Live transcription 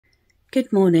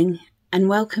Good morning and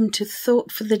welcome to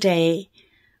Thought for the Day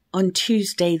on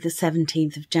Tuesday the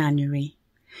 17th of January.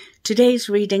 Today's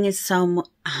reading is Psalm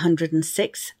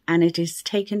 106 and it is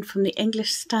taken from the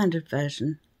English Standard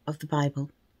Version of the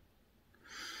Bible.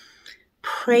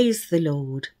 Praise the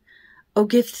Lord. Oh,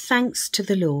 give thanks to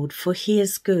the Lord, for he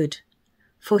is good,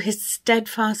 for his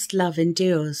steadfast love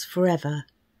endures forever.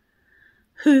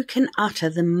 Who can utter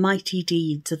the mighty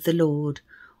deeds of the Lord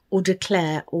or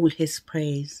declare all his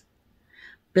praise?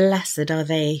 Blessed are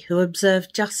they who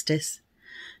observe justice,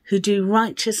 who do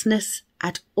righteousness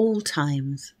at all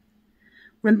times.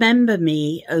 Remember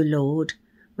me, O Lord,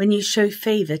 when you show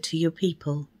favour to your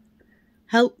people.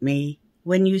 Help me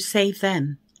when you save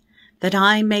them, that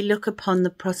I may look upon the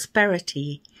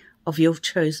prosperity of your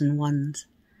chosen ones,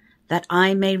 that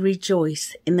I may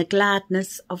rejoice in the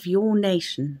gladness of your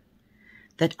nation,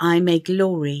 that I may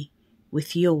glory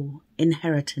with your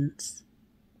inheritance.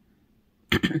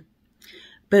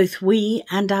 Both we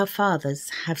and our fathers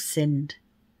have sinned.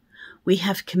 We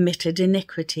have committed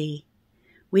iniquity.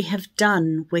 We have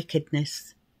done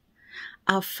wickedness.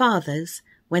 Our fathers,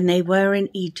 when they were in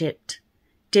Egypt,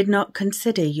 did not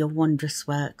consider your wondrous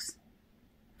works.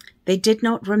 They did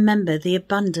not remember the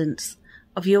abundance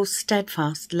of your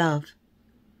steadfast love,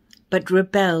 but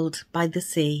rebelled by the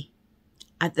sea,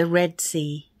 at the Red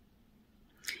Sea.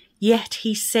 Yet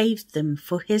he saved them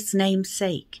for his name's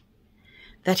sake,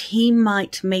 that he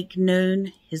might make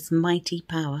known his mighty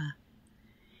power.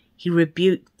 He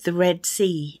rebuked the Red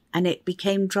Sea, and it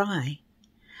became dry,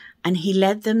 and he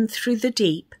led them through the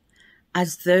deep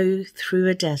as though through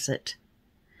a desert.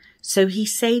 So he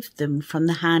saved them from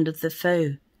the hand of the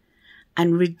foe,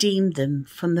 and redeemed them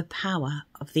from the power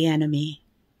of the enemy.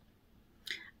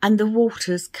 And the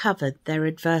waters covered their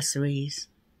adversaries.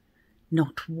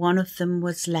 Not one of them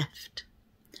was left.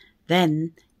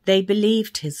 Then they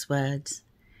believed his words.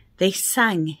 They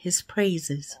sang his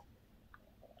praises.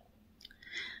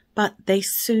 But they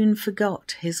soon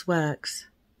forgot his works.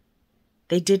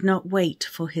 They did not wait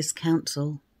for his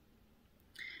counsel.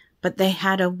 But they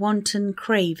had a wanton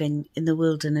craving in the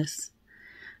wilderness,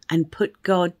 and put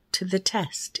God to the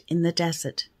test in the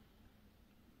desert.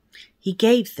 He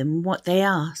gave them what they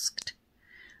asked,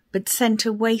 but sent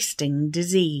a wasting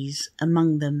disease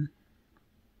among them.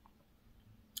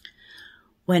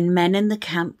 When men in the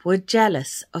camp were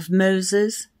jealous of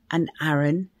Moses and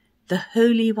Aaron, the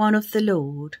Holy One of the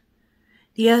Lord,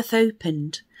 the earth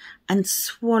opened and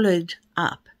swallowed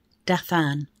up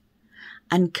Dathan,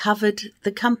 and covered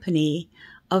the company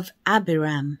of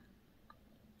Abiram.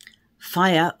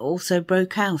 Fire also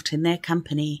broke out in their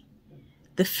company.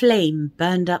 The flame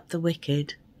burned up the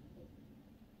wicked.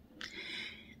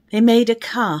 They made a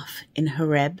calf in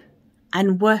Horeb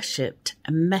and worshipped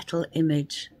a metal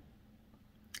image.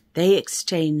 They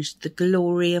exchanged the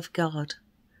glory of God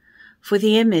for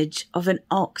the image of an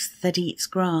ox that eats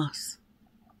grass.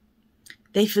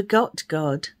 They forgot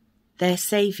God, their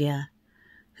Saviour,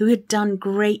 who had done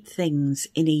great things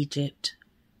in Egypt,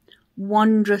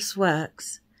 wondrous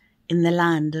works in the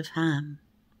land of Ham,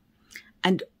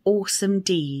 and awesome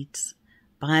deeds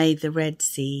by the Red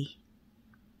Sea.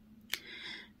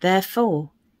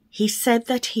 Therefore he said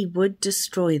that he would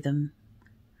destroy them.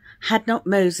 Had not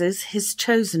Moses, his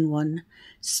chosen one,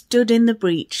 stood in the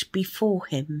breach before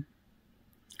him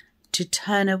to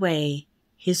turn away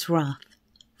his wrath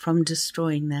from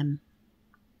destroying them?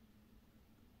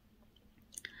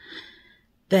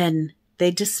 Then they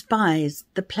despised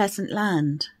the pleasant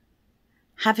land,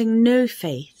 having no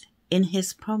faith in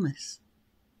his promise.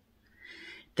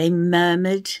 They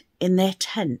murmured in their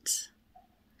tents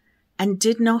and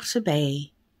did not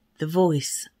obey the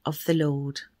voice of the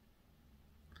Lord.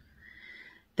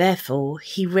 Therefore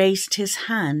he raised his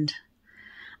hand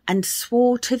and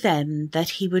swore to them that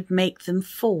he would make them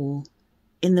fall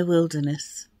in the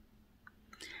wilderness,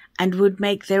 and would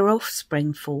make their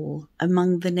offspring fall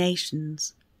among the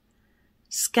nations,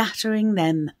 scattering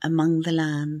them among the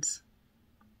lands.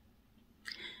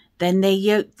 Then they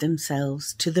yoked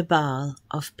themselves to the Baal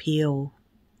of Peor,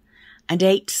 and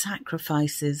ate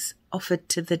sacrifices offered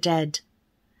to the dead.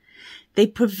 They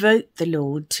provoked the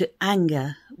Lord to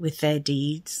anger with their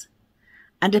deeds,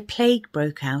 and a plague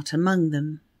broke out among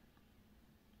them.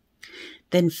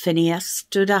 Then Phinehas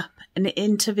stood up and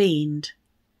intervened,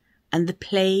 and the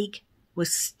plague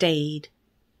was stayed.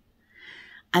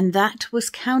 And that was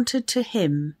counted to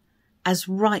him as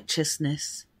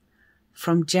righteousness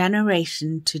from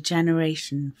generation to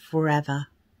generation forever.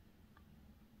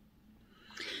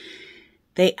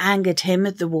 They angered him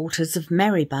at the waters of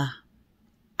Meribah,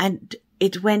 and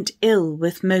it went ill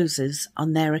with Moses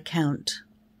on their account,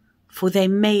 for they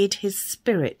made his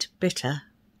spirit bitter.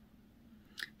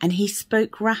 and he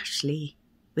spoke rashly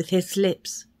with his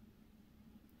lips.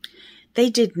 They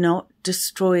did not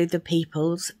destroy the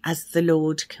peoples as the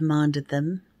Lord commanded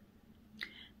them,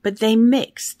 but they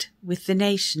mixed with the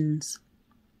nations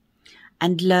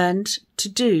and learned to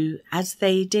do as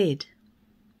they did.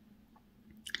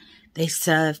 They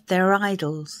served their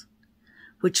idols,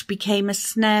 which became a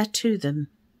snare to them.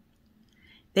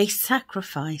 They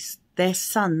sacrificed their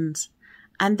sons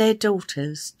and their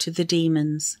daughters to the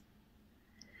demons.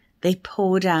 They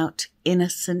poured out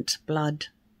innocent blood,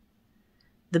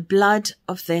 the blood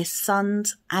of their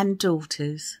sons and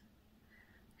daughters,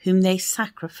 whom they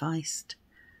sacrificed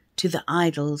to the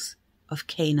idols of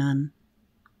Canaan.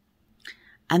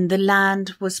 And the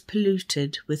land was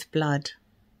polluted with blood.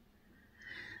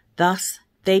 Thus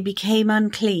they became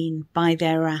unclean by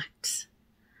their acts,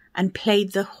 and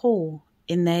played the whore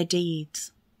in their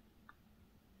deeds.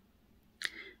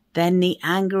 Then the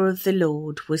anger of the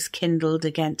Lord was kindled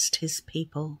against his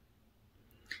people,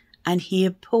 and he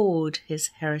abhorred his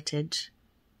heritage.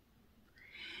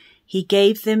 He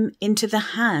gave them into the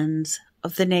hands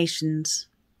of the nations,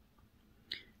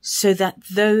 so that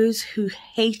those who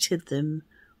hated them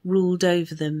ruled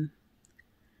over them.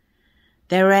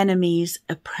 Their enemies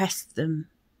oppressed them,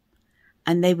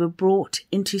 and they were brought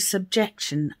into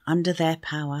subjection under their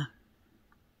power.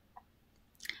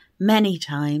 Many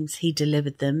times he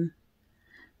delivered them,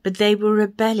 but they were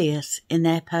rebellious in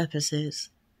their purposes,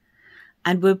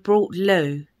 and were brought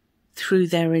low through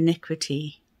their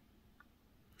iniquity.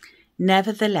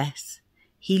 Nevertheless,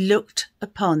 he looked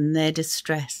upon their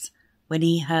distress when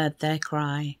he heard their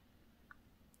cry.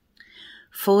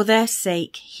 For their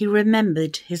sake he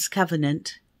remembered his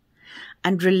covenant,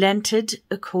 and relented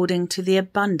according to the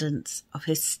abundance of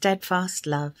his steadfast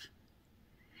love.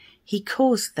 He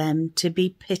caused them to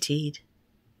be pitied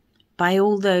by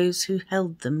all those who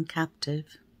held them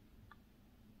captive.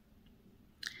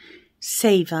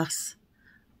 Save us,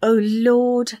 O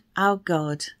Lord our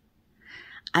God,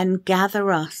 and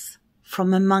gather us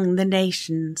from among the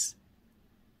nations,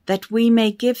 that we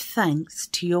may give thanks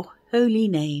to your holy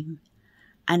name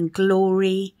and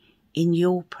glory in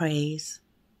your praise.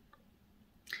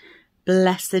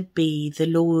 Blessed be the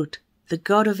Lord, the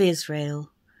God of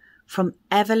Israel, from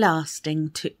everlasting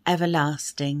to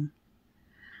everlasting.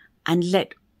 And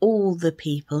let all the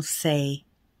people say,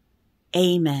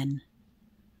 Amen.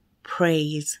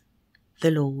 Praise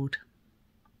the Lord.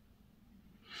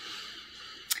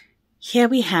 Here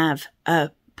we have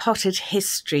a potted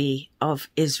history of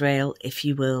Israel, if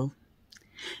you will.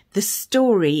 The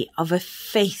story of a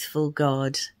faithful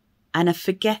God and a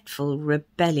forgetful,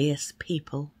 rebellious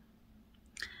people.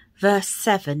 Verse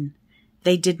 7,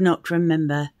 they did not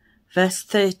remember. Verse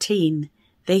 13,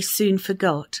 they soon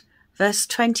forgot. Verse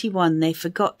 21, they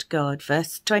forgot God.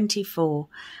 Verse 24,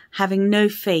 having no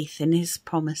faith in his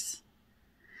promise.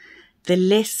 The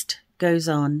list goes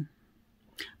on.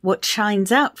 What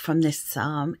shines out from this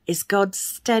psalm is God's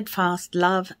steadfast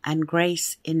love and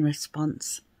grace in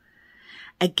response.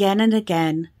 Again and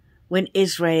again, when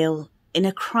Israel, in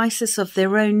a crisis of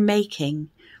their own making,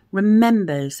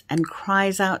 remembers and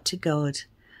cries out to God,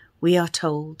 we are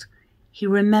told, he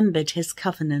remembered his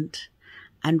covenant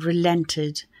and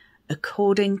relented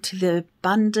according to the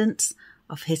abundance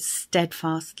of his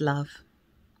steadfast love.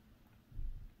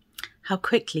 How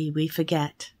quickly we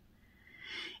forget.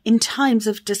 In times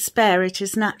of despair, it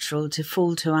is natural to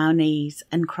fall to our knees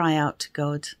and cry out to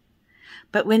God.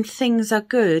 But when things are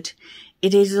good,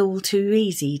 it is all too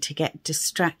easy to get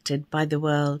distracted by the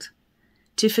world,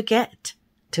 to forget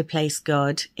to place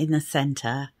God in the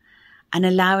centre and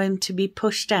allow him to be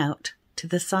pushed out to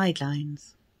the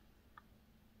sidelines.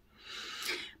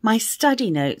 My study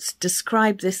notes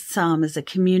describe this psalm as a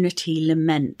community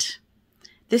lament.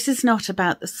 This is not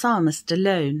about the psalmist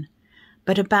alone,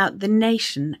 but about the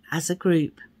nation as a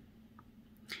group.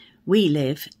 We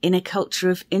live in a culture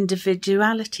of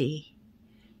individuality.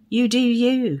 You do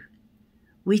you.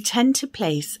 We tend to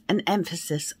place an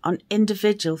emphasis on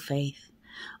individual faith,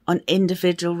 on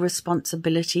individual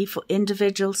responsibility for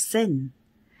individual sin.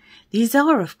 These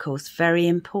are, of course, very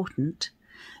important.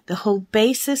 The whole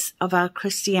basis of our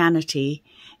Christianity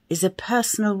is a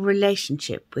personal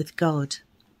relationship with God.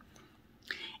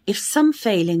 If some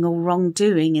failing or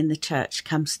wrongdoing in the church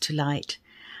comes to light,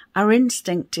 our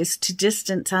instinct is to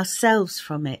distance ourselves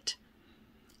from it,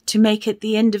 to make it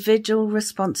the individual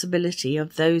responsibility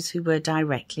of those who were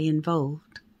directly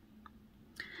involved.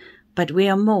 But we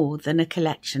are more than a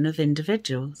collection of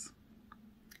individuals.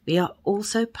 We are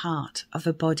also part of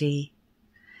a body.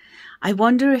 I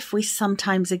wonder if we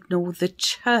sometimes ignore the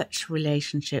church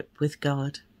relationship with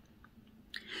God.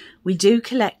 We do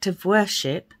collective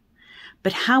worship,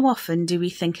 But how often do we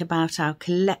think about our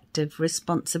collective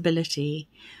responsibility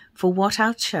for what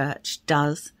our church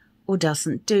does or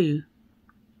doesn't do?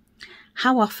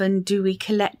 How often do we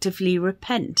collectively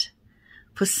repent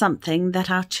for something that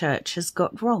our church has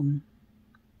got wrong?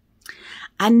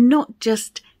 And not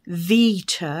just the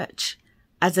church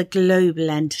as a global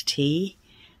entity,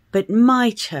 but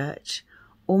my church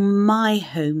or my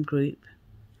home group.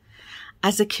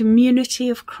 As a community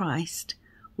of Christ,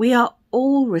 we are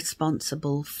all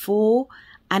responsible for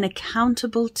and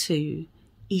accountable to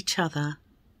each other.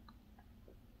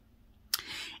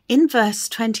 In verse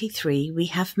 23, we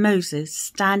have Moses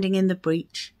standing in the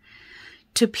breach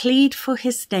to plead for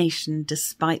his nation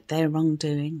despite their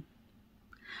wrongdoing.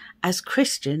 As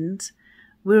Christians,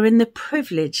 we're in the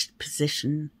privileged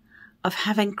position of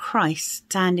having Christ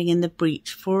standing in the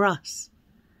breach for us.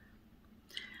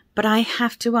 But I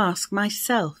have to ask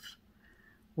myself,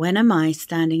 when am I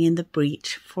standing in the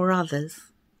breach for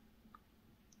others?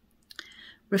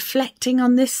 Reflecting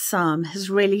on this psalm has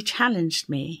really challenged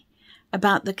me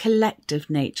about the collective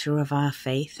nature of our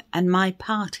faith and my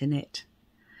part in it.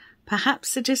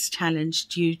 Perhaps it has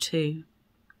challenged you too.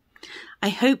 I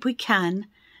hope we can,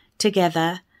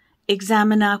 together,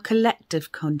 examine our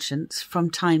collective conscience from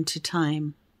time to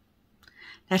time.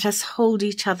 Let us hold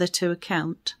each other to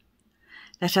account.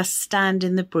 Let us stand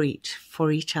in the breach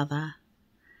for each other.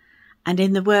 And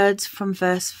in the words from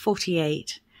verse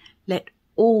 48, let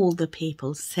all the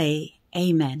people say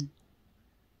Amen.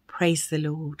 Praise the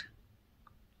Lord.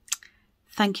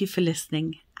 Thank you for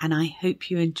listening, and I hope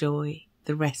you enjoy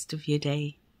the rest of your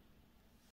day.